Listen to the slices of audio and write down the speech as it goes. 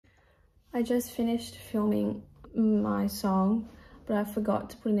I just finished filming my song, but I forgot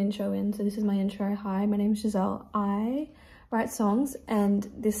to put an intro in, so this is my intro. Hi, my name is Giselle. I write songs, and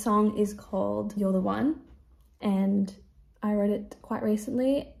this song is called You're the One, and I wrote it quite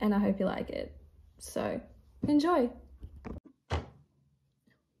recently, and I hope you like it. So, enjoy!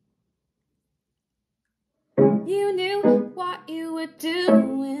 You knew what you were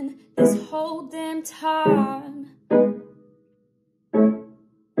doing this whole damn time,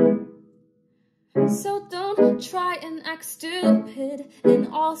 so don't try and act stupid and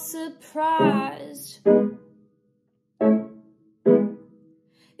all surprised.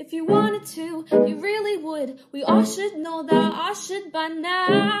 If you wanted to, you really would. We all should know that I should by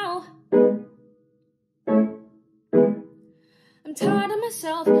now. I'm tired of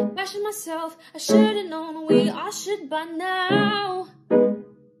myself, bashing myself. I should've known we all should by now.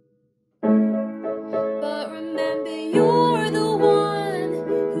 But remember, you're the one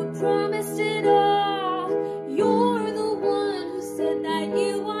who promised it all. You're the one who said that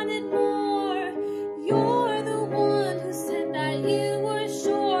you wanted more. You're the one who said that you were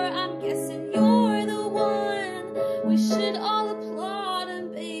sure. I'm guessing you're the one we should all applaud.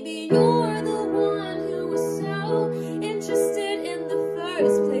 And baby, you're the one who was so interested in the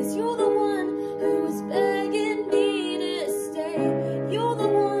first place. You're the one who was begging me to stay. You're the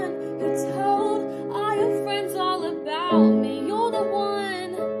one who told all your friends all about me. You're the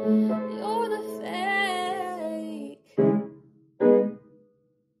one, you're the fake.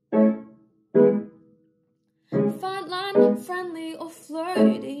 Fine line, friendly or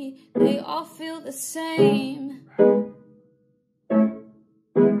flirty, they all feel the same.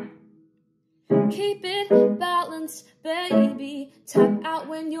 Keep it balanced, baby. Tap out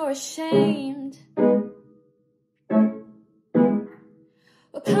when you're ashamed.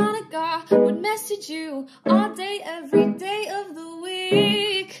 What kind of guy would message you all day, every day of the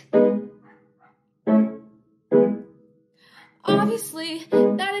week? Obviously,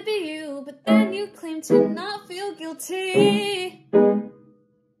 that'd be you, but then you claim to not feel guilty.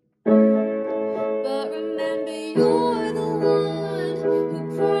 But remember, you're the one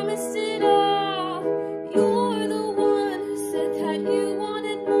who promised it all. You're the one who said that you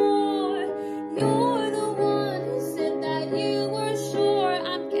wanted more. You're the one who said that you were sure.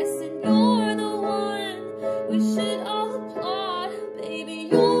 I'm guessing you're the one we should all applaud. Baby,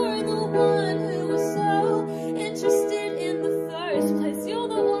 you're the one who was so interested in the first place. You're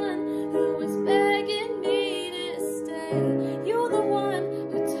the one who was begging me to stay. You're the one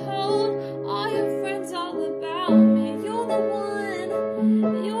who told all your friends all about me. You're the one,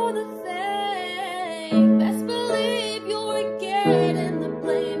 you're the fake. Best believe you're getting the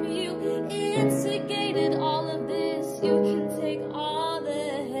blame. You instigated all of this. You can take all the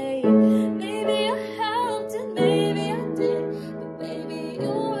hate. Maybe I helped and maybe I did, but baby,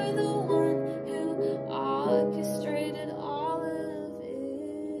 you're the one who orchestrated all of it.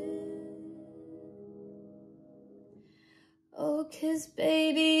 Oh, 'cause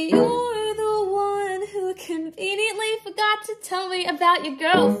baby, you're the one who conveniently forgot to tell me about your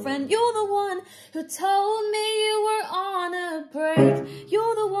girlfriend. You're the one who told me you were on a break.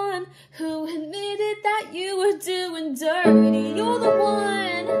 You're the one who admitted that you were doing dirty. You're the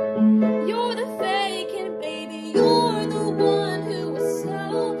one, you're the fake, and baby, you're the one who was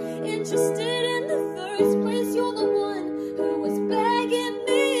so interested in the first place. You're the one who was begging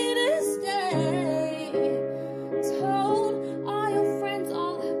me to stay. Told all your friends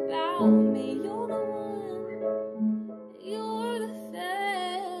all about me.